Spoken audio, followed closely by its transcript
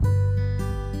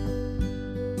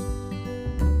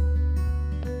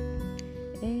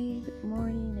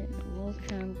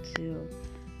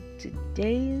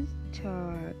Today's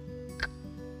talk: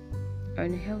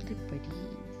 unhealthy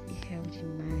body, healthy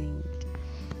mind.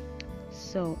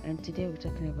 And today we're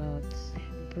talking about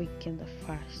breaking the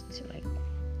fast, like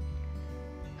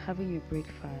having your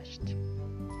breakfast.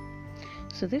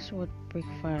 So this word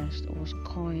breakfast was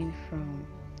coined from,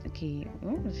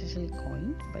 not necessarily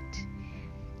coined,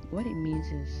 but what it means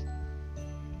is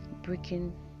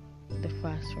breaking the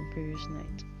fast from previous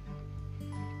night.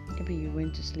 Maybe you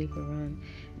went to sleep around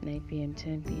 9 p.m.,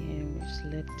 10 p.m., you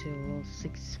slept till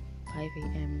 6, 5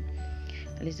 a.m.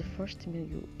 At least the first meal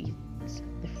you eat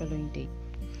the following day.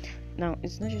 Now,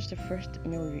 it's not just the first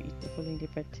meal you eat the following day,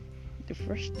 but the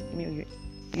first meal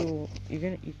you're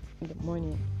gonna eat in the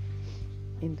morning,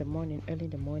 early in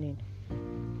the morning.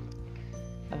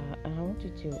 And I want you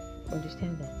to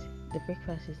understand that the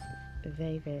breakfast is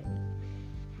very, very,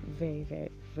 very,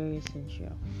 very, very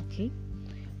essential. Okay,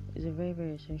 it's a very,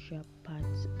 very essential part.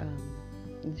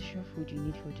 Essential food you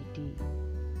need for the day.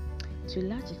 To a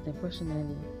large extent,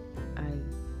 personally, I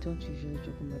don't usually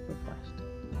joke with my breakfast.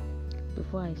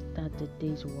 Before I start the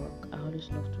day's work, I always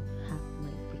love to have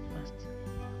my breakfast.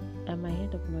 I might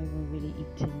end up not even really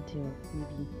eating till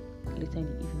maybe later in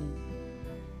the evening.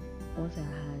 Once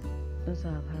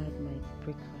I've had my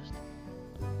breakfast.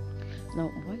 Now,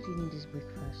 why do you need this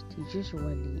breakfast?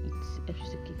 Usually, it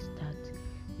helps you to kickstart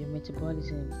your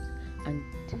metabolism, and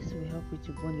this will help you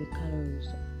to burn your calories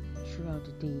throughout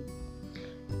the day.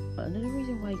 Another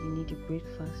reason why you need a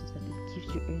breakfast is that it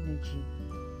gives you energy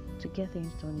to get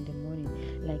things done in the morning.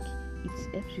 Like,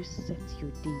 it helps you set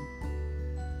your day.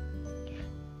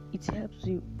 It helps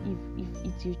you if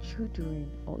it's your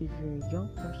children, or if you're a young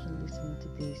person listening to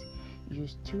this, you're a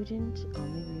student, or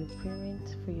maybe you're a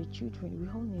parent for your children. We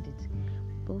all need it.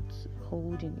 Both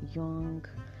old and young,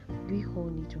 we all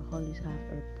need to always have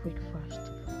a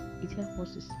breakfast. It helps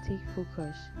us to stay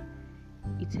focused.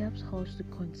 It helps us to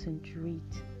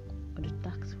concentrate on the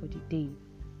tasks for the day.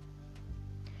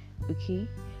 Okay,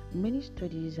 many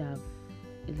studies have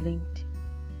linked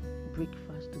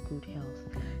breakfast to good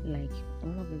health. Like,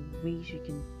 one of the ways you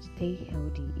can stay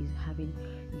healthy is having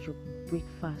your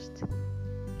breakfast.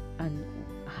 And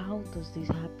how does this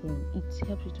happen? It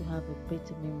helps you to have a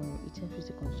better memory. It helps you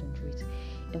to concentrate.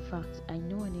 In fact, I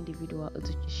know an individual.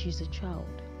 She's a child.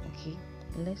 Okay,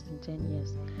 less than 10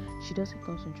 years. She doesn't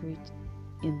concentrate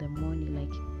in the morning.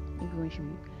 Like, maybe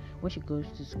when she goes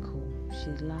to school, she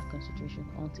lacks concentration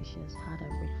until she has had her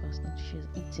breakfast, until she has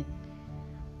eaten.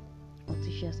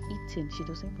 Until she has eaten, she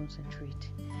doesn't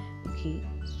concentrate. Okay,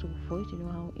 so for you to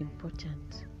know how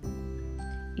important,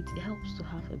 it helps to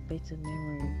have a better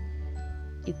memory.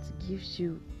 It gives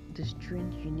you the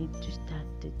strength you need to start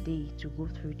the day, to go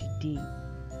through the day.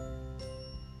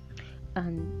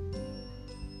 And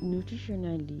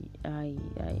nutritionally,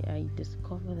 I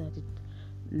discovered that it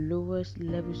lowers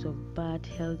levels of bad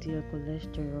LDL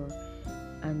cholesterol,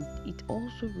 and it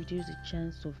also reduces the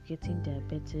chance of getting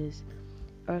diabetes,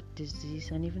 heart disease,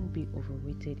 and even being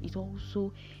overweighted. It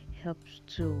also helps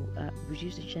to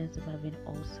reduce the chance of having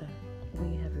ulcer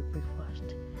when you have a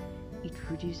breakfast. It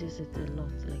reduces it a lot.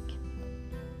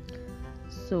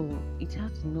 So it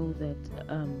has to know that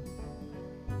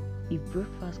if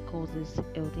breakfast causes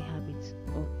healthy habits,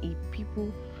 or if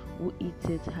people who eat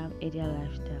it have healthier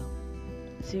lifestyle,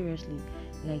 seriously,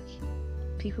 like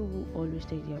people who always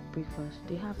take their breakfast,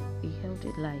 they have a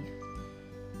healthy life.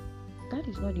 That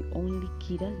is not the only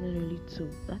key, that's not the only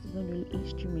tool, that is not the only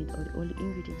instrument or the only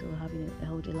ingredient of having a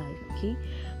healthy life, okay?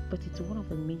 But it's one of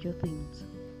the major things.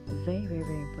 Very, very,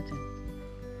 very important.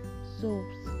 So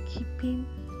skipping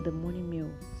the morning meal,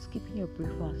 skipping your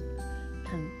breakfast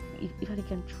if it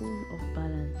can throw you off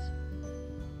balance.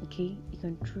 Okay, it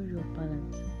can throw you off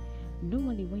balance.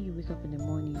 Normally, when you wake up in the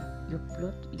morning, your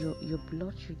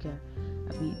blood sugar,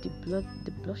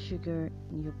 the blood sugar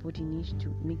in your body needs to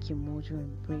make your muscle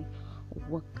and brain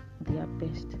work their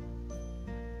best.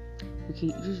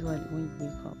 Okay, usually when you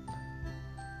wake up,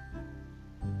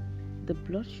 the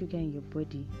blood sugar in your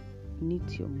body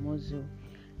needs your muscle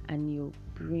and your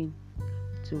brain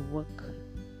to work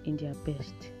in their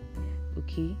best.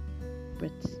 Okay,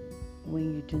 but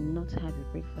when you do not have a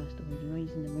breakfast, or when you're not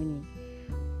eating in the morning,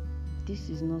 this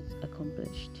is not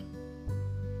accomplished.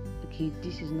 Okay,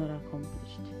 this is not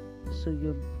accomplished. So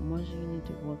your muscle need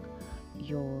to work,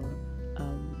 your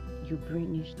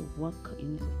brain needs to work. You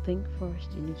need to think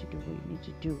first. You need to do what you need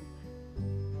to do.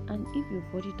 And if your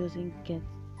body doesn't get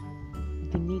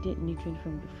the needed nutrient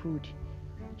from the food,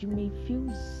 you may feel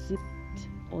zipped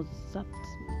or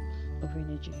zapped of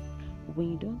energy.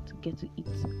 When you don't get to eat,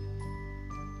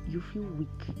 you feel weak.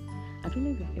 I don't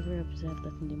know if you've ever observed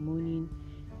that in the morning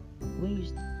when you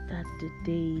start the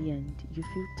day and you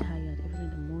feel tired, even in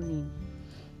the morning,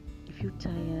 you feel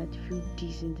tired, you feel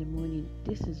dizzy in the morning,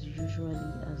 this is usually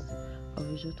as a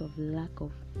result of lack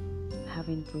of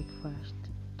having breakfast.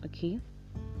 Okay,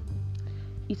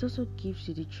 it also gives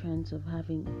you the chance of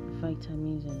having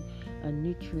vitamins and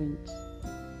nutrients,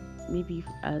 maybe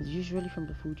as usually from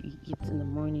the food you eat in the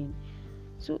morning.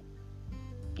 So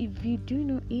if you do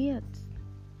not eat,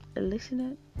 a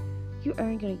listener, you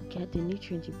aren't gonna get the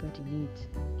nutrients your body needs.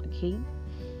 Okay,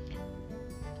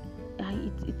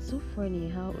 it's so funny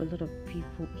how a lot of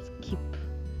people skip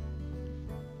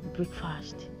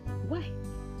breakfast. Why?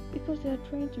 Because they are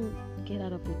trying to get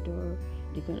out of the door,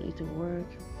 they're going to work,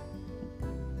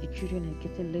 the children are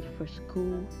getting late for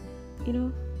school. You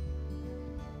know,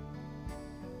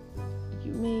 if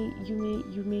you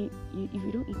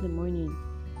don't eat in the morning,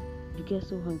 you get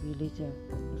so hungry later,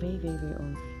 very very very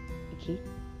hungry. Okay,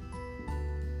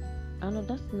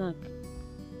 another snack,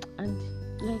 and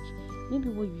like maybe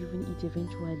what you even eat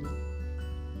eventually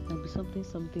might be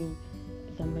something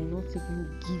that might not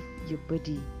even give your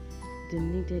body the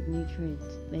needed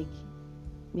nutrients, like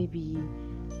maybe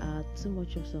too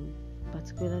much of some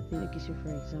particular thing. Okay, so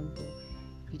for example,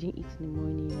 you didn't eat in the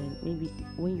morning, and maybe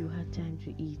when you had time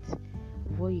to eat,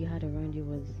 what you had around you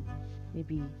was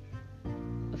maybe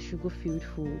a sugar-filled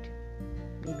food,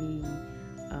 maybe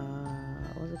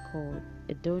what's it called,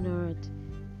 a donut,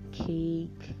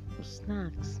 cake, or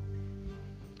snacks.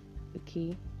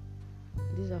 Okay,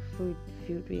 these are food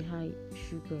filled with high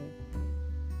sugar,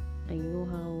 and you know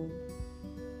how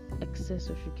excess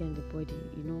of sugar in the body,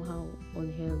 you know how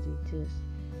unhealthy it is.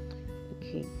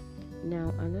 Okay,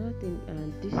 now another thing,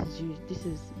 and this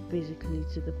is basically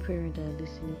to the parent that are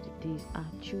listening to this,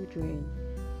 our children.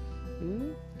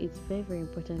 It's very very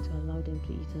important to allow them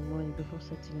to eat in the morning before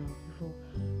setting out, before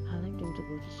allowing them to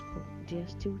go to school. They are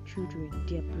still children,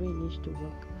 their brain needs to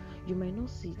work. You might not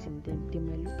see it in them, they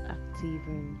might look active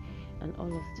and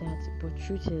all of that, but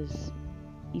truth is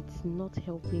it's not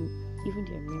helping even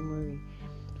their memory.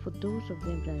 For those of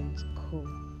them that are in school,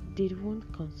 they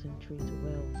won't concentrate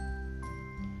well.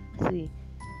 See,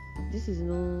 this is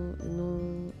no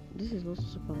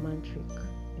Superman trick.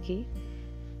 Okay,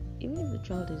 even if the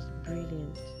child is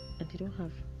brilliant and they don't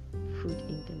have food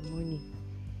in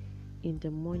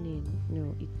the morning,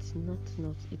 no, it's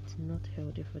not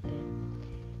healthy for them.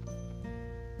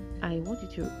 I want you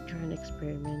to try and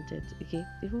experiment it. Okay,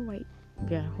 even while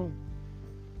we are at home,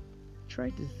 try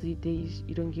to see days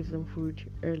you don't give them food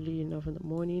early enough in the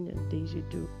morning and days you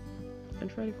do, and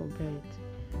try to compare it.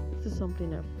 This is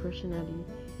something I've personally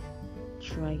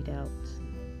tried out.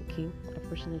 Okay, I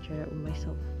personally tried it with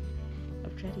myself.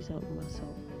 I've tried this out with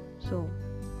myself. So,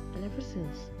 and ever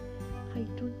since, I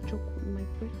don't joke with my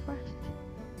breakfast.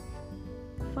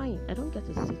 Fine, I don't get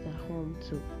to sit at home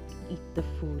to eat the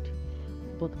food,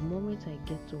 but the moment I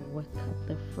get to work,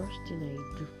 the first thing I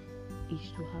do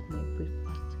is to have my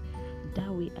breakfast.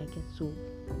 That way, I get so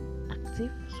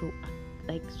active, so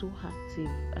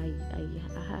active. I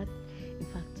had, in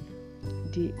fact,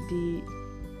 the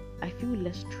I feel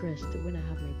less stressed when I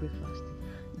have my breakfast.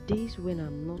 Days when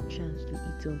I'm not chance to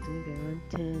eat until maybe around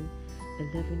 10,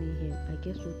 11 a.m., I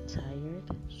get so tired,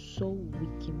 so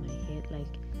weak in my head.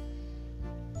 Like,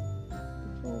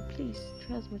 oh, please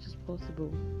try as much as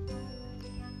possible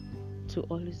to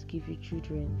always give your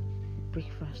children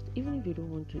breakfast, even if you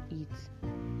don't want to eat.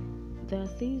 There are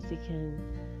things you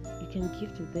can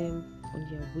give to them on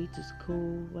their way to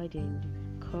school, while they're in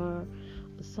the car,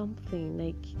 or something.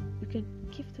 Like, you can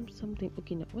give them something.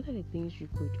 Okay, now what are the things you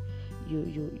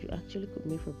actually could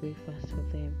make for breakfast for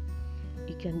them?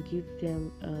 You can give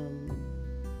them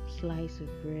slice of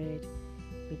bread,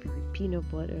 maybe with peanut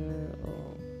butter,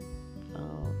 or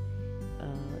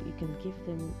you can give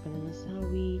them banana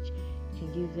sandwich. You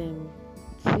can give them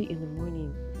tea in the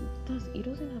morning. It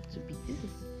doesn't have to be. This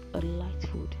is a light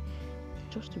food,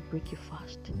 just to break your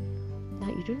fast. Now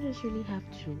you don't necessarily have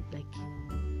to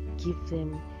give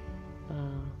them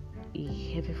a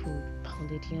heavy food,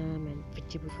 pounded yam and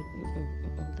vegetable food.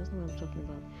 That's not what I'm talking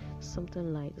about.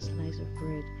 Something like a slice of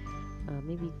bread,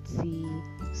 maybe tea,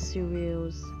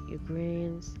 cereals, your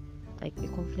grains, like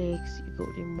your cornflakes, your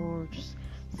golden more, just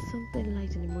something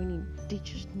light in the morning. They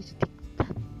just need to take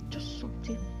that, just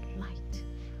something light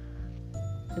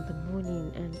in the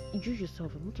morning. And you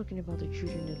yourself, I'm not talking about the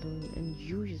children alone, and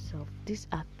you yourself, these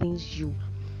are things you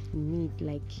need.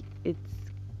 Like, it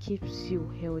keeps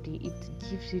you healthy, it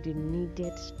gives you the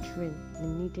needed strength, the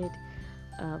needed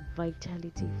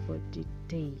vitality for the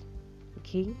day.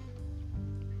 Okay,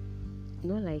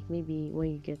 not like maybe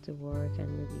when you get to work and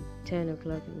maybe 10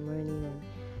 o'clock in the morning, and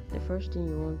the first thing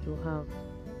you want to have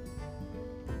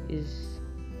is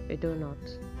a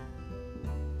donut.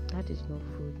 That is no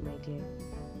food, my dear.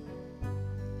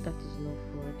 That is no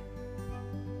food.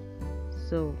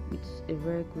 So it's a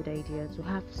very good idea to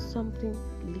have something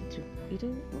little.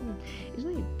 It's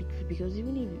not a big food, because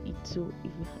even if you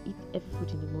eat every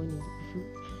food in the morning, you feel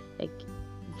like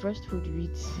first food you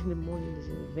eat in the morning is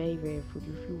a very very food.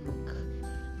 You feel weak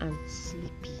and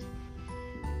sleepy.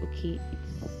 Okay,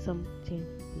 it's something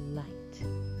light.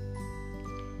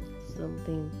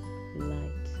 Something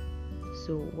light.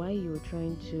 So while you're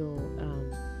trying to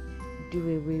do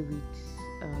away with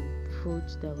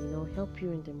foods that will not help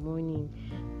you in the morning,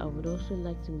 I would also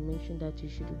like to mention that you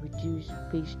should reduce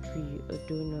pastry or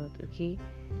donut, okay?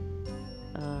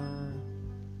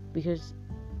 Because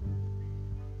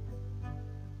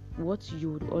what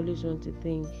you would always want to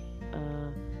think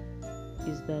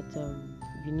is that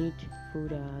you need food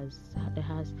that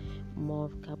has more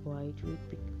of carbohydrate,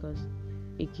 because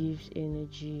it gives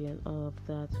energy and all of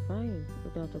that. Fine, no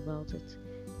doubt about it.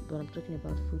 But I'm talking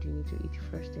about food you need to eat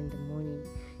first in the morning.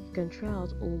 You can try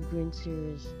out whole grain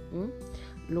cereals,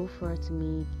 low fat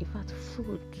meat. In fact,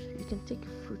 fruit. You can take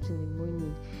fruit in the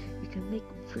morning. You can make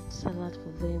fruit salad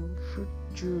for them, fruit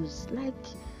juice. Like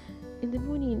in the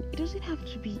morning, it doesn't have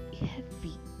to be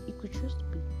heavy. It could just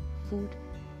be food.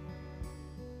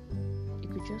 It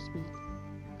could just be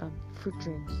fruit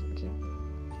drinks, okay,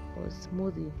 or a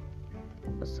smoothie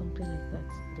or something like that.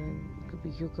 Then it could be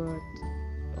yogurt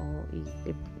or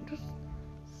just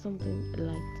something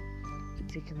light to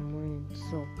take in the morning.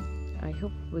 So I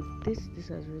hope with this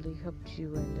has really helped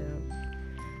you.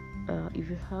 And if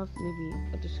you have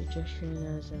maybe a suggestion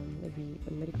as maybe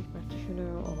a medical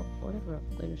practitioner or whatever,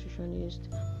 a nutritionist,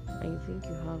 and you think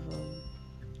you have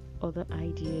other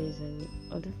ideas and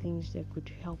other things that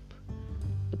could help,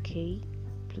 okay,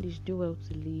 please do well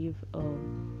to leave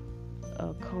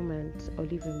a comment or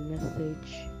leave a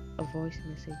message, a voice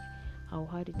message. I'll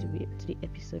add it to the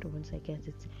episode once I get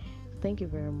it. Thank you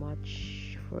very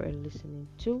much for listening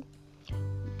to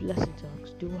Blessing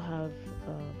Talks. Do have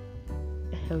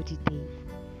a healthy day.